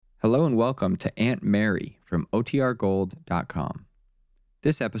Hello and welcome to Aunt Mary from OTRGold.com.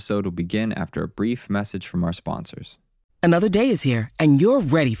 This episode will begin after a brief message from our sponsors. Another day is here, and you're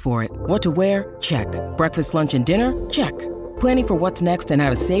ready for it. What to wear? Check. Breakfast, lunch, and dinner? Check. Planning for what's next and how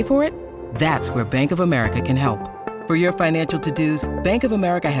to save for it? That's where Bank of America can help. For your financial to-dos, Bank of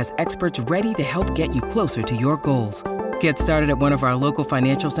America has experts ready to help get you closer to your goals. Get started at one of our local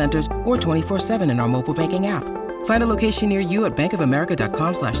financial centers or 24/7 in our mobile banking app. Find a location near you at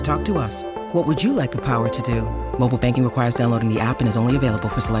bankofamerica.com/talktous. What would you like the power to do? Mobile banking requires downloading the app and is only available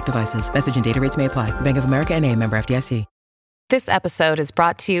for select devices. Message and data rates may apply. Bank of America N.A., member FDIC. This episode is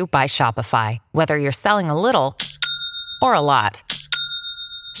brought to you by Shopify. Whether you're selling a little or a lot,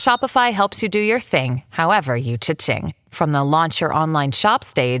 Shopify helps you do your thing, however you cha-ching. From the launch your online shop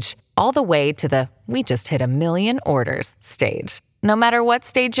stage, all the way to the we just hit 1 million orders stage. No matter what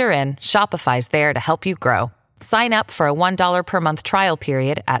stage you're in, Shopify's there to help you grow. Sign up for a $1 per month trial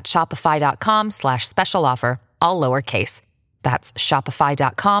period at shopify.com/special offer, all lowercase. That's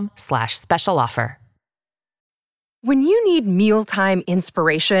shopify.com/special offer. When you need mealtime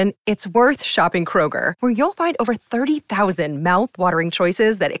inspiration, it's worth shopping Kroger, where you'll find over 30,000 mouth-watering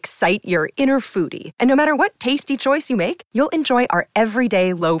choices that excite your inner foodie. And no matter what tasty choice you make, you'll enjoy our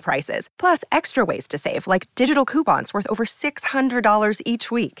everyday low prices, plus extra ways to save, like digital coupons worth over $600 each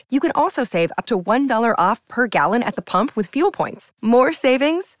week. You can also save up to $1 off per gallon at the pump with fuel points. More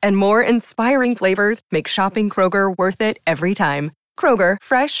savings and more inspiring flavors make shopping Kroger worth it every time. Kroger,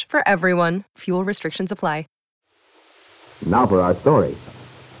 fresh for everyone. Fuel restrictions apply. Now for our story.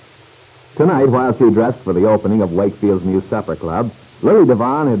 Tonight, while she dressed for the opening of Wakefield's new supper club, Lily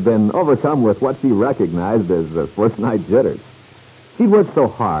Devon had been overcome with what she recognized as first night jitters. She'd worked so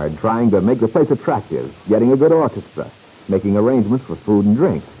hard trying to make the place attractive, getting a good orchestra, making arrangements for food and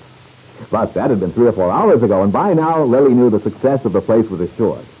drinks. But that had been 3 or 4 hours ago, and by now Lily knew the success of the place was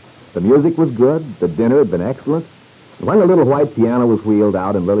assured. The music was good, the dinner had been excellent. When the little white piano was wheeled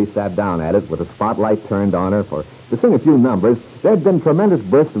out and Lily sat down at it with a spotlight turned on her to sing a few numbers, there'd been tremendous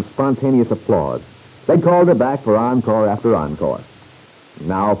bursts of spontaneous applause. They'd called her back for encore after encore.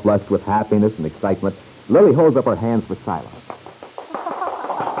 Now, flushed with happiness and excitement, Lily holds up her hands for silence.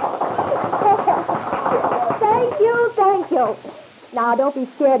 Thank you. Now, don't be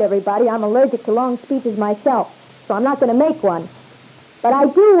scared, everybody. I'm allergic to long speeches myself, so I'm not going to make one. But I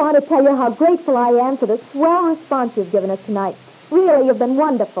do want to tell you how grateful I am for the swell response you've given us tonight. Really, you've been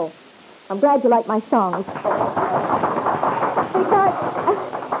wonderful. I'm glad you like my songs.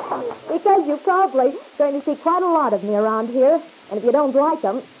 Because you're probably going to see quite a lot of me around here. And if you don't like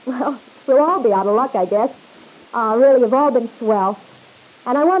them, well, we'll all be out of luck, I guess. Really, you've all been swell.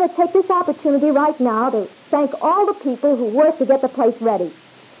 And I want to take this opportunity right now to thank all the people who worked to get the place ready.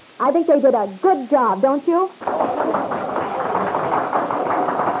 I think they did a good job, don't you?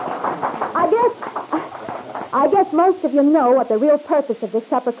 I guess most of you know what the real purpose of this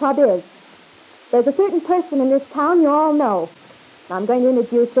supper club is. There's a certain person in this town you all know. I'm going to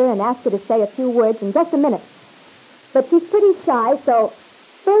introduce her and ask her to say a few words in just a minute. But she's pretty shy, so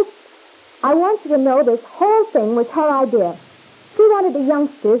first, I want you to know this whole thing was her idea. She wanted the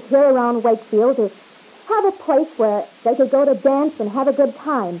youngsters here around Wakefield to have a place where they could go to dance and have a good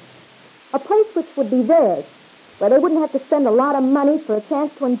time. A place which would be theirs, where they wouldn't have to spend a lot of money for a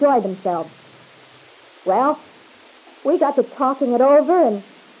chance to enjoy themselves. Well, we got to talking it over and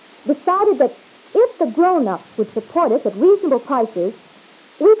decided that if the grown-ups would support us at reasonable prices,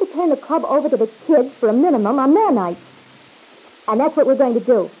 we could turn the club over to the kids for a minimum on their nights. And that's what we're going to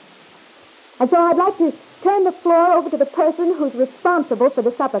do. And so I'd like to turn the floor over to the person who's responsible for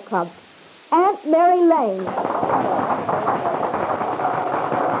the supper club, Aunt Mary Lane. Come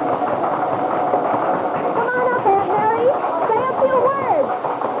on up, Aunt Mary. Say a few words.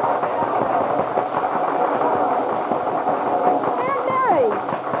 Aunt Mary!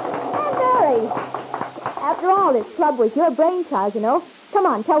 After all, this club was your brainchild, you know. Come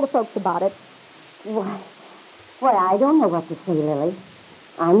on, tell the folks about it. Why, I don't know what to say, Lily.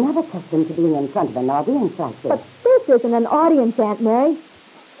 I'm not accustomed to being in front of an audience like this. But this isn't an audience, Aunt Mary.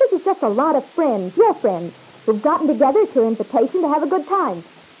 This is just a lot of friends, your friends, who've gotten together to invitation to have a good time.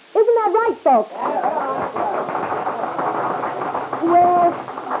 Isn't that right, folks? Well,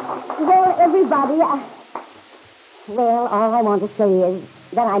 everybody, well, all I want to say is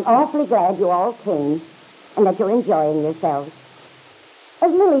that I'm awfully glad you all came and that you're enjoying yourselves.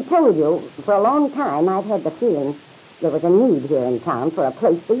 As Lily told you, for a long time I've had the feeling there was a need here in town for a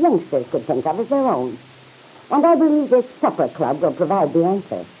place the youngsters could think of as their own. And I believe this supper club will provide the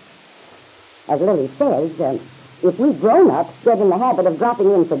answer. As Lily says, if we grown-ups get in the habit of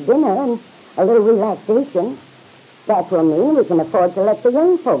dropping in for dinner and a little relaxation, That will mean we can afford to let the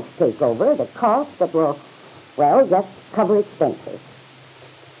young folks take over the cost that will, well, just cover expenses.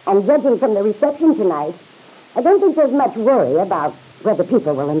 And judging from the reception tonight, I don't think there's much worry about whether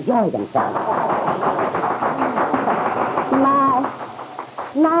people will enjoy themselves.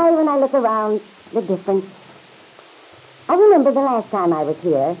 My, when I look around, the difference. I remember the last time I was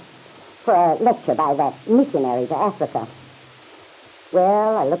here for a lecture by that missionary to Africa.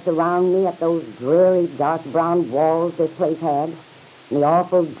 Well, I looked around me at those dreary, dark brown walls this place had, and the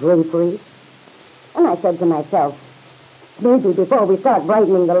awful draperies, and I said to myself, maybe before we start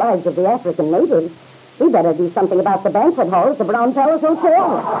brightening the lives of the African natives, we better do something about the banquet hall at the Brown Palace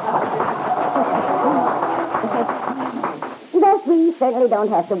Hotel. But we certainly don't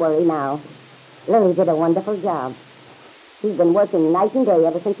have to worry now. Lily did a wonderful job. She's been working night and day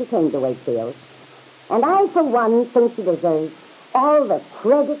ever since she came to Wakefield. And I, for one, think she deserves all the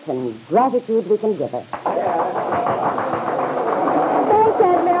credit and gratitude we can give her. Thanks,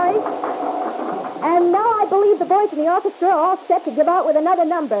 Aunt Mary. And now I believe the boys in the orchestra are all set to give out with another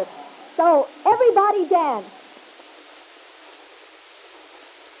number. So, everybody dance.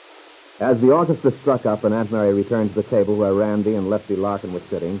 As the orchestra struck up and Aunt Mary returned to the table where Randy and Lefty Larkin were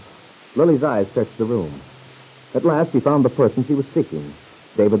sitting, Lily's eyes searched the room. At last, she found the person she was seeking,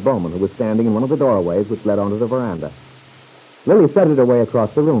 David Bowman, who was standing in one of the doorways which led onto the veranda. Lily threaded her way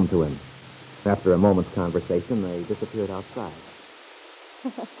across the room to him. After a moment's conversation, they disappeared outside.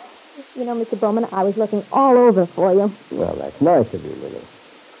 You know, Mr. Bowman, I was looking all over for you. Well, that's nice of you, Lily.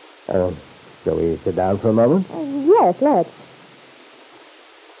 Shall we sit down for a moment? Yes, let's.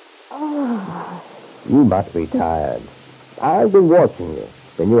 You must be tired. I've been watching you,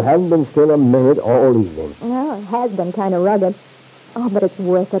 and you haven't been still a minute all evening. Well, it has been kind of rugged. Oh, but it's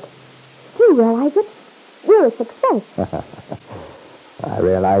worth it. Do you realize it? We're a success. I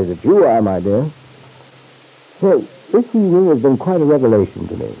realize that you are, my dear. So, this evening has been quite a revelation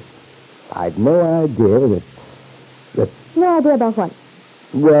to me. I'd no idea that... No idea about what?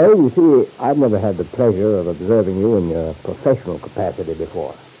 Well, you see, I've never had the pleasure of observing you in your professional capacity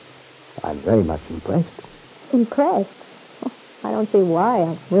before. I'm very much impressed. Impressed? Oh, I don't see why.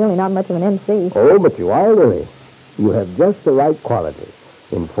 I'm really not much of an MC. Oh, but you are, Lily. You have just the right quality.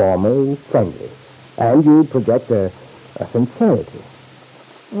 Informal, friendly. And you project a sincerity.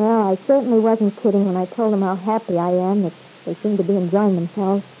 Well, I certainly wasn't kidding when I told them how happy I am that they seem to be enjoying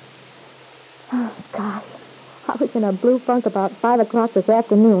themselves. Oh, gosh. I was in a blue funk about 5 o'clock this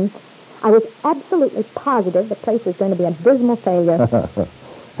afternoon. I was absolutely positive the place was going to be a dismal failure.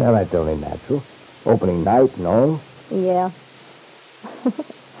 Well, that's only natural. Opening night and all. Yeah.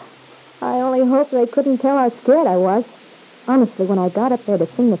 I only hope they couldn't tell how scared I was. Honestly, when I got up there to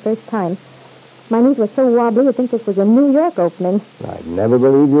sing the first time, my knees were so wobbly you'd think this was a New York opening. I'd never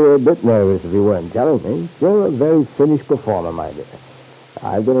believe you were a bit nervous if you weren't telling me. You're a very finished performer, my dear.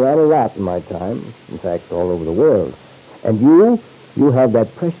 I've been around a lot in my time. In fact, all over the world. And you have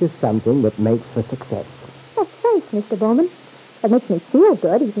that precious something that makes for success. Oh, thanks, Mr. Bowman. It makes me feel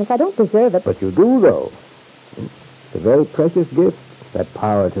good, even if I don't deserve it. But you do, though. It's a very precious gift, that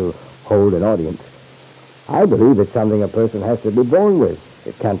power to hold an audience. I believe it's something a person has to be born with.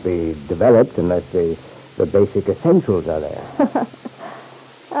 It can't be developed unless the basic essentials are there.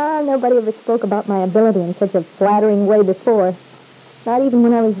 Nobody ever spoke about my ability in such a flattering way before. Not even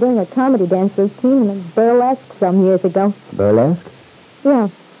when I was doing a comedy dance routine in a burlesque some years ago. Burlesque? Yeah.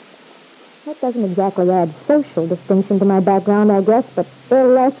 That doesn't exactly add social distinction to my background, I guess, but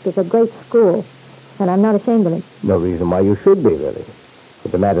burlesque is a great school, and I'm not ashamed of it. No reason why you should be, really.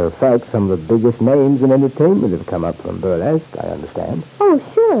 As a matter of fact, some of the biggest names in entertainment have come up from burlesque, I understand. Oh,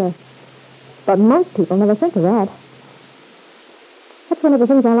 sure. But most people never think of that. That's one of the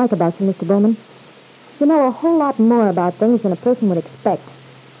things I like about you, Mr. Bowman. You know a whole lot more about things than a person would expect.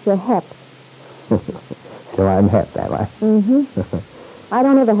 You're hep. So I'm hep, am I? Mm-hmm. I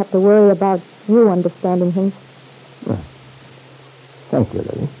don't ever have to worry about you understanding things. Thank you,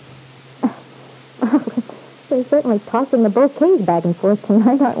 Lily. We're certainly tossing the bouquets back and forth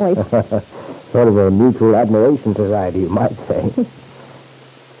tonight, aren't we? Sort of a mutual admiration society, you might say.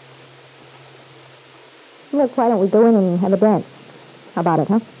 Look, why don't we go in and have a dance? How about it,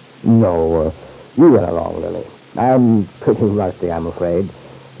 huh? No, you run along, Lily. I'm pretty rusty, I'm afraid.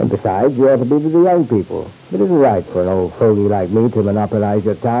 And besides, you ought to be with the young people. It isn't right for an old fogey like me to monopolize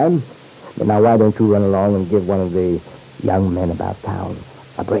your time. But now why don't you run along and give one of the young men about town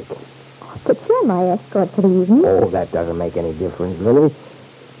a break? But you're my escort for the evening. Oh, that doesn't make any difference, Lily.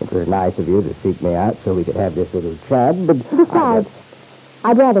 It was nice of you to seek me out so we could have this little chat, but... Besides,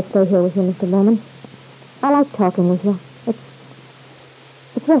 I'd rather stay here with you, Mr. Bowman. I like talking with you.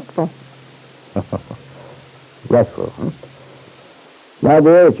 It's restful. Restful, huh? Now,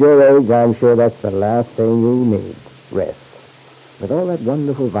 dear, at your age, I'm sure that's the last thing you need. Rest. With all that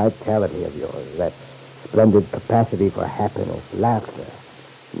wonderful vitality of yours, that splendid capacity for happiness, laughter.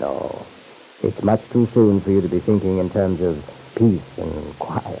 No, it's much too soon for you to be thinking in terms of peace and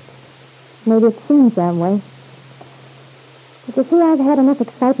quiet. Maybe it seems that way. But you see, I've had enough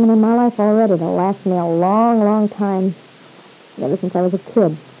excitement in my life already to last me a long, long time. Ever since I was a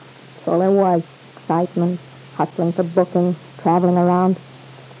kid. That's all there was. Excitement, hustling for booking, traveling around.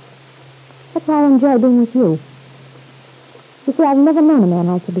 That's why I enjoy being with you. You see, I've never known a man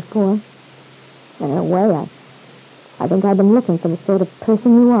like you before. And in a way, I think I've been looking for the sort of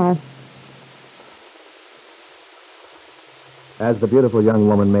person you are. As the beautiful young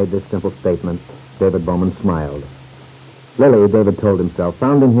woman made this simple statement, David Bowman smiled. Lily, David told himself,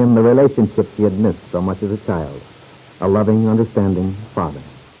 found in him the relationship she had missed so much as a child. A loving, understanding father.